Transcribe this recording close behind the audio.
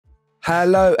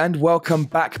Hello and welcome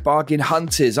back, bargain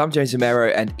hunters. I'm James Romero,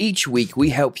 and each week we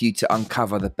help you to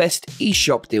uncover the best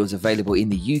eShop deals available in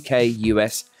the UK,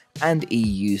 US and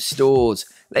EU stores.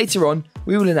 Later on,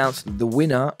 we will announce the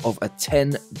winner of a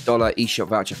 $10 eShop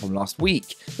voucher from last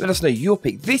week. Let us know your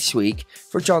pick this week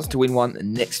for a chance to win one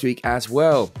next week as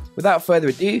well. Without further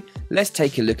ado, let's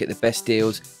take a look at the best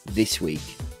deals this week.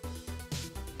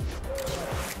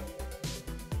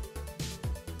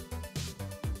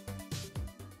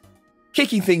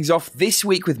 Kicking things off this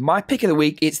week with my pick of the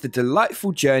week, it's the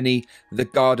delightful journey, The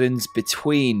Gardens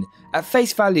Between. At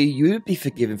face value, you would be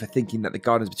forgiven for thinking that The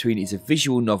Gardens Between is a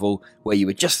visual novel where you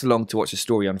were just along to watch the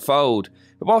story unfold.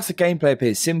 But whilst the gameplay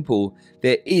appears simple,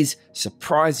 there is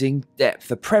surprising depth.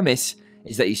 The premise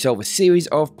is that you solve a series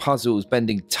of puzzles,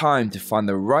 spending time to find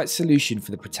the right solution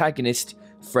for the protagonist,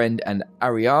 friend and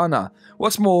Ariana.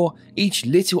 What's more, each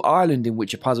little island in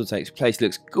which a puzzle takes place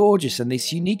looks gorgeous, and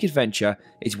this unique adventure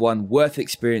is one worth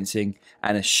experiencing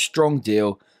and a strong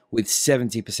deal with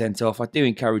 70% off. I do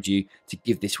encourage you to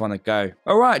give this one a go.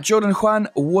 Alright, Jordan Juan,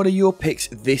 what are your picks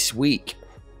this week?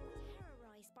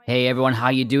 Hey everyone, how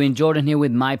you doing? Jordan here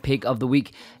with my pick of the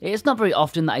week. It's not very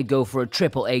often that I go for a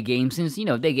AAA game since,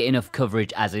 they get enough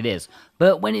coverage as it is.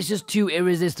 But when it's just too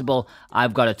irresistible,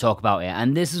 I've got to talk about it.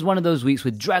 And this is one of those weeks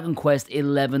with Dragon Quest XI,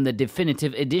 the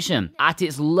definitive edition. At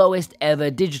its lowest ever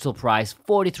digital price,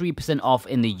 43% off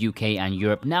in the UK and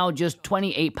Europe. Now just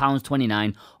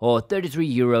 £28.29 or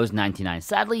 €33.99.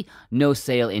 Sadly, no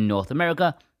sale in North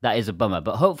America. That is a bummer,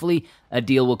 but hopefully a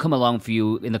deal will come along for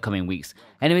you in the coming weeks.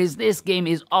 Anyways, this game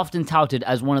is often touted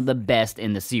as one of the best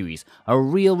in the series, a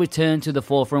real return to the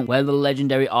forefront where the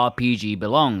legendary RPG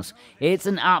belongs. It's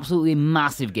an absolutely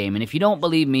massive game, and if you don't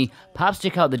believe me, perhaps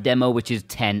check out the demo, which is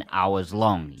 10 hours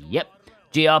long. Yep,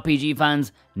 JRPG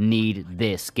fans need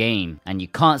this game, and you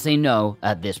can't say no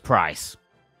at this price.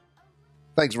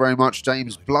 Thanks very much,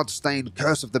 James. Bloodstained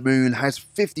Curse of the Moon has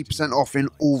 50% off in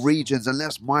all regions, and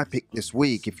that's my pick this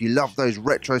week. If you love those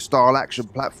retro-style action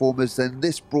platformers, then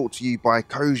this, brought to you by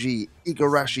Koji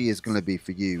Igarashi, is going to be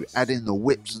for you. Add in the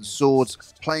whips and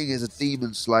swords, playing as a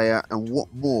demon slayer, and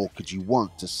what more could you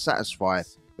want to satisfy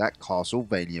that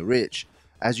Castlevania itch?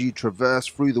 As you traverse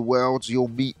through the worlds, you'll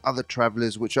meet other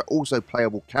travellers, which are also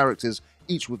playable characters,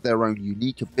 each with their own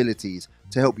unique abilities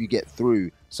to help you get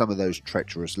through some of those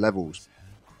treacherous levels.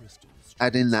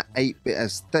 Add in that 8-bit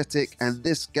aesthetic, and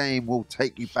this game will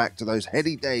take you back to those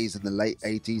heady days in the late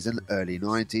 80s and early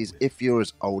 90s if you're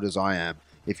as old as I am.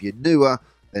 If you're newer,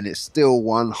 then it's still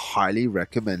one highly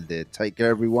recommended. Take care,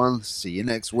 everyone. See you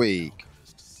next week.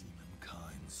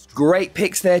 Great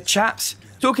picks there, chaps.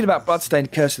 Talking about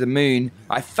Bloodstained Curse of the Moon,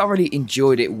 I thoroughly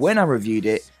enjoyed it when I reviewed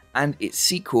it, and its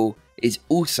sequel is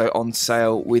also on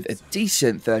sale with a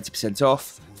decent 30%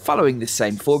 off, following the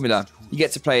same formula. You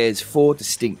get to play as 4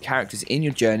 distinct characters in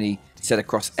your journey, set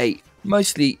across 8,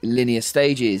 mostly linear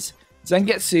stages.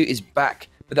 Zangetsu is back,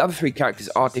 but the other 3 characters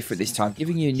are different this time,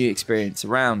 giving you a new experience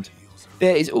around.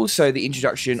 There is also the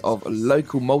introduction of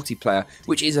local multiplayer,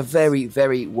 which is a very,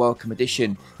 very welcome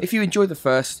addition. If you enjoyed the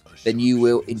first, then you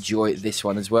will enjoy this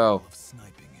one as well.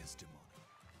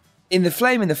 In The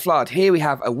Flame in the Flood, here we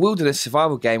have a wilderness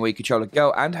survival game where you control a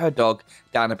girl and her dog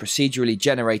down a procedurally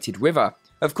generated river.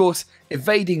 Of course,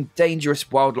 evading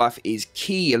dangerous wildlife is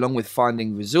key, along with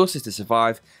finding resources to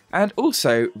survive and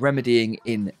also remedying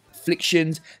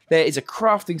inflictions. There is a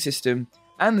crafting system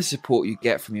and the support you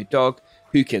get from your dog,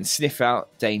 who can sniff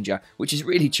out danger, which is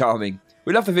really charming.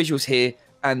 We love the visuals here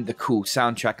and the cool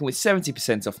soundtrack, and with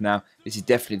 70% off now, this is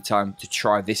definitely the time to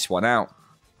try this one out.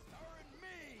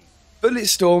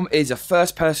 Bulletstorm is a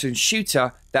first-person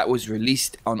shooter that was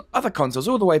released on other consoles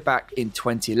all the way back in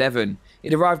 2011.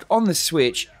 It arrived on the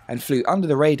Switch and flew under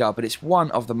the radar, but it's one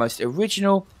of the most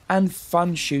original and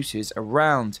fun shooters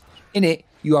around. In it,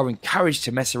 you are encouraged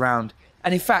to mess around,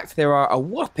 and in fact there are a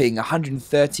whopping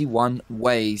 131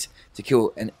 ways to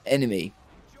kill an enemy.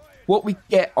 What we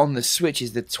get on the Switch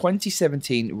is the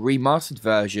 2017 remastered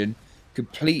version,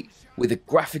 complete with a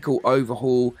graphical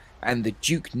overhaul and the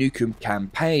Duke Nukem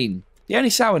campaign. The only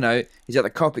sour note is that the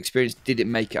co-op experience didn't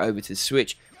make it over to the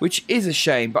Switch, which is a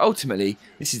shame, but ultimately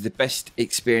this is the best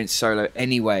experience solo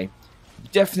anyway.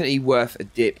 Definitely worth a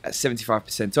dip at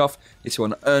 75% off. This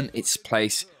one earned its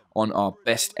place on our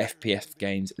best FPS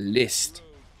games list.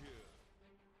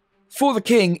 For the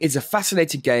King is a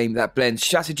fascinating game that blends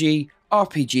strategy,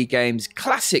 RPG games,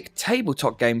 classic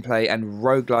tabletop gameplay and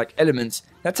roguelike elements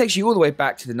that takes you all the way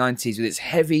back to the 90s with its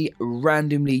heavy,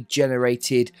 randomly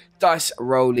generated dice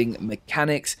rolling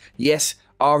mechanics. Yes,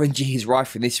 RNG is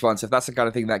rife in this one, so if that's the kind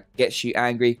of thing that gets you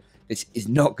angry, this is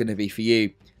not going to be for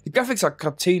you. The graphics are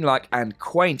cartoon-like and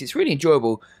quaint. It's really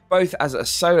enjoyable, both as a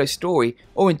solo story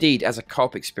or indeed as a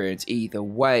co-op experience either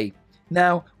way.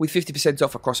 Now, with 50%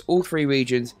 off across all 3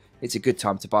 regions, it's a good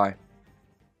time to buy.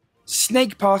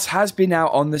 Snake Pass has been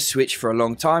out on the Switch for a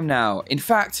long time now. In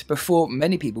fact, before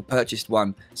many people purchased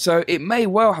one, so it may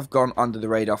well have gone under the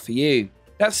radar for you.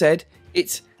 That said,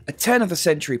 it's a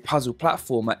turn-of-the-century puzzle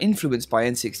platformer influenced by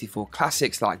N64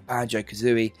 classics like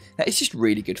Banjo-Kazooie that is just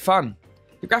really good fun.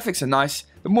 The graphics are nice,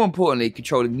 but more importantly,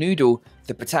 controlling Noodle,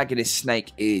 the protagonist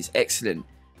Snake, is excellent.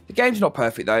 The game's not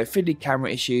perfect though. Fiddly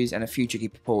camera issues and a few tricky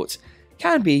ports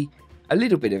can be a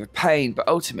little bit of a pain, but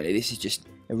ultimately this is just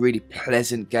a really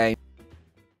pleasant game.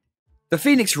 The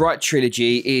Phoenix Wright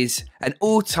Trilogy is an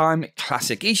all-time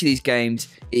classic. Each of these games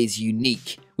is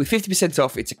unique. With 50%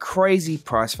 off, it's a crazy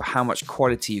price for how much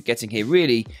quality you're getting here.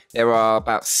 Really, there are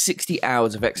about 60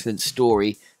 hours of excellent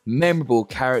story, memorable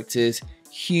characters,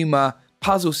 humour,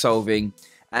 puzzle solving,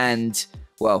 and,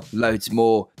 well, loads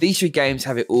more. These 3 games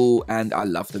have it all, and I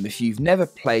love them. If you've never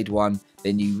played one,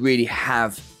 then you really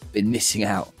have been missing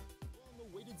out.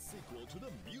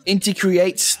 Inti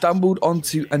Create stumbled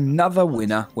onto another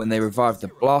winner when they revived the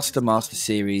Blaster Master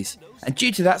series, and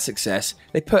due to that success,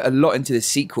 they put a lot into the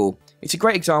sequel. It's a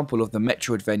great example of the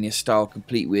Metroidvania style,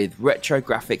 complete with retro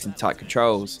graphics and tight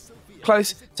controls.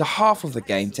 Close to half of the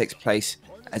game takes place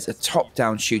as a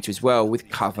top-down shooter as well, with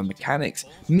cover mechanics,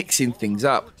 mixing things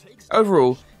up.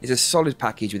 Overall, it's a solid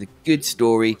package with a good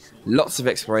story, lots of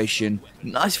exploration,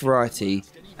 nice variety,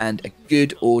 and a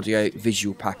good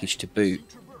audio-visual package to boot.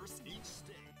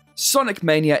 Sonic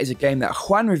Mania is a game that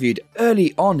Juan reviewed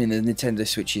early on in the Nintendo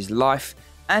Switch's life,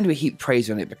 and we heap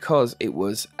praise on it because it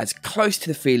was as close to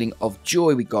the feeling of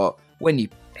joy we got when you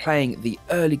playing the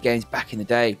early games back in the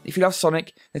day. If you love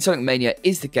Sonic, then Sonic Mania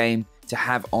is the game to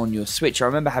have on your Switch. I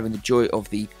remember having the joy of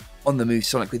the on-the-move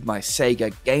Sonic with my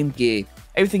Sega Game Gear.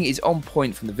 Everything is on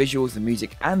point from the visuals, the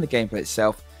music, and the gameplay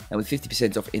itself, and with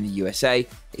 50% off in the USA,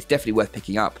 it's definitely worth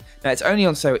picking up. Now, it's only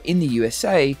on sale in the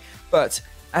USA, but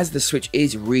as the Switch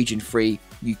is region-free,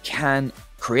 you can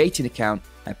create an account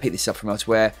and pick this up from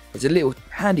elsewhere. There's a little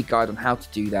handy guide on how to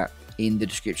do that in the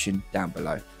description down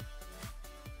below.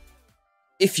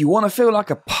 If you want to feel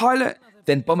like a pilot,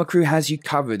 then Bomber Crew has you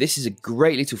covered. This is a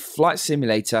great little flight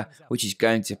simulator which is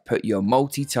going to put your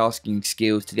multitasking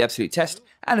skills to the absolute test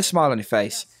and a smile on your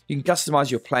face. You can customize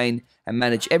your plane and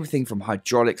manage everything from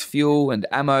hydraulics, fuel and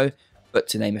ammo, but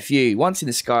to name a few. Once in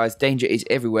the skies, danger is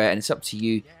everywhere, and it's up to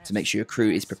you to make sure your crew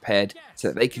is prepared so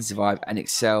that they can survive and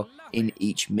excel in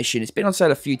each mission. It's been on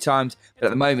sale a few times, but at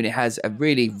the moment it has a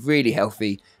really, really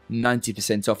healthy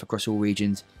 90% off across all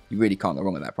regions. You really can't go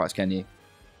wrong at that price, can you?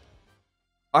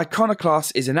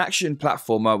 Iconoclasts is an action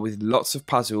platformer with lots of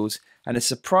puzzles and a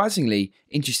surprisingly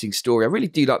interesting story. I really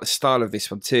do like the style of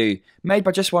this one too. Made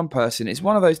by just one person, it's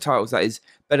one of those titles that is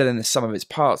better than the sum of its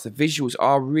parts. The visuals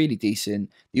are really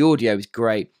decent, the audio is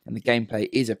great, and the gameplay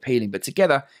is appealing. But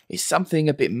together, it's something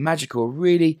a bit magical, a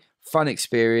really fun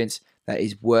experience that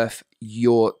is worth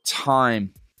your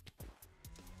time.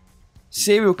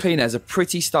 Serial Cleaner is a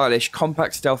pretty stylish,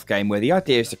 compact stealth game where the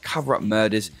idea is to cover up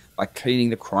murders by cleaning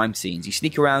the crime scenes. You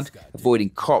sneak around, avoiding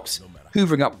cops,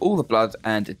 hoovering up all the blood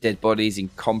and dead bodies in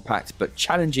compact but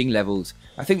challenging levels.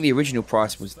 I think the original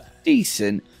price was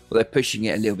decent, although pushing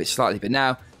it a little bit slightly, but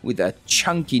now with a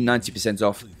chunky 90%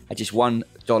 off at just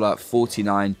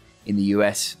 $1.49 in the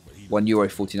US,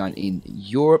 €1.49 in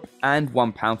Europe, and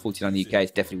 £1.49 in the UK,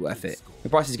 it's definitely worth it. The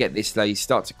prices get this low, you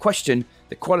start to question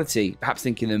the quality, perhaps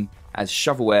thinking them as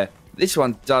shovelware. This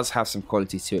one does have some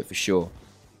quality to it for sure.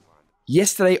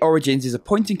 Yesterday Origins is a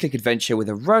point-and-click adventure with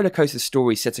a rollercoaster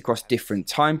story set across different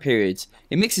time periods.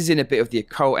 It mixes in a bit of the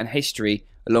occult and history,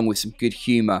 along with some good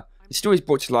humour. The story is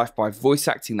brought to life by voice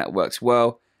acting that works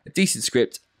well, a decent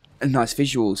script, and nice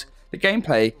visuals. The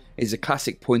gameplay is a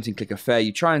classic point-and-click affair.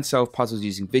 You try and solve puzzles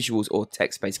using visuals or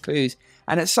text-based clues,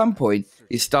 and at some point,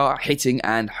 you start hitting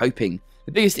and hoping.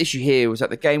 The biggest issue here was that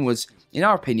the game was, in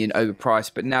our opinion,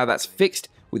 overpriced, but now that's fixed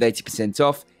with 80%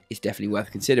 off, it's definitely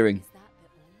worth considering.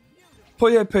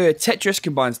 Puyo Tetris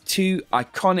combines 2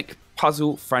 iconic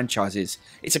puzzle franchises.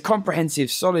 It's a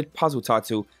comprehensive, solid puzzle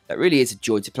title that really is a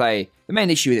joy to play. The main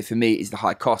issue with it for me is the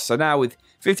high cost, so now with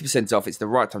 50% off, it's the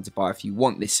right time to buy if you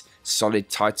want this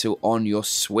solid title on your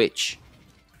Switch.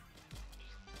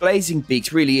 Blazing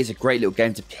Beaks really is a great little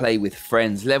game to play with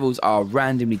friends. Levels are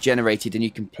randomly generated and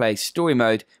you can play story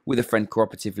mode with a friend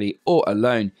cooperatively or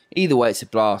alone. Either way, it's a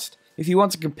blast. If you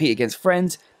want to compete against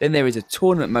friends, then there is a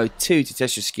tournament mode too to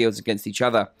test your skills against each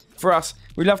other. For us,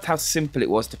 we loved how simple it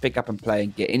was to pick up and play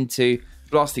and get into.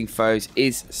 Blasting Foes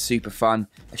is super fun,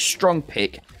 a strong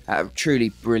pick at a truly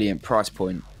brilliant price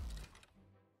point.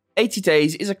 80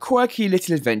 Days is a quirky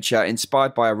little adventure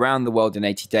inspired by Around the World in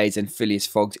 80 Days and Phileas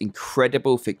Fogg's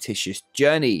incredible fictitious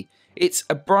journey. It's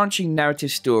a branching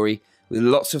narrative story with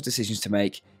lots of decisions to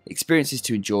make, experiences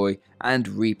to enjoy, and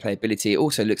replayability. It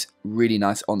also looks really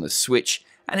nice on the Switch,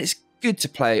 and it's good to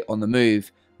play on the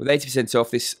move. With 80%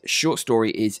 off, this short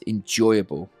story is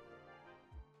enjoyable.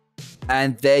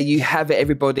 And there you have it,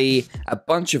 everybody. A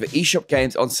bunch of eShop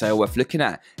games on sale worth looking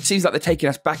at. Seems like they're taking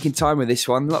us back in time with this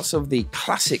one. Lots of the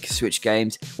classic Switch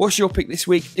games. What's your pick this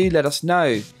week? Do let us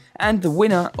know. And the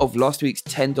winner of last week's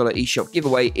 $10 eShop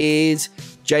giveaway is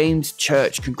James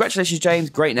Church. Congratulations, James.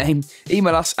 Great name.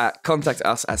 Email us at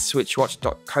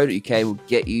contact@switchwatch.co.uk. We'll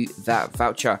get you that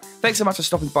voucher. Thanks so much for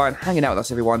stopping by and hanging out with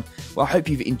us, everyone. Well, I hope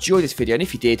you've enjoyed this video. And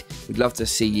if you did, we'd love to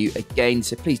see you again.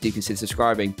 So please do consider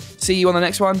subscribing. See you on the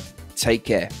next one. Take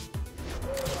care.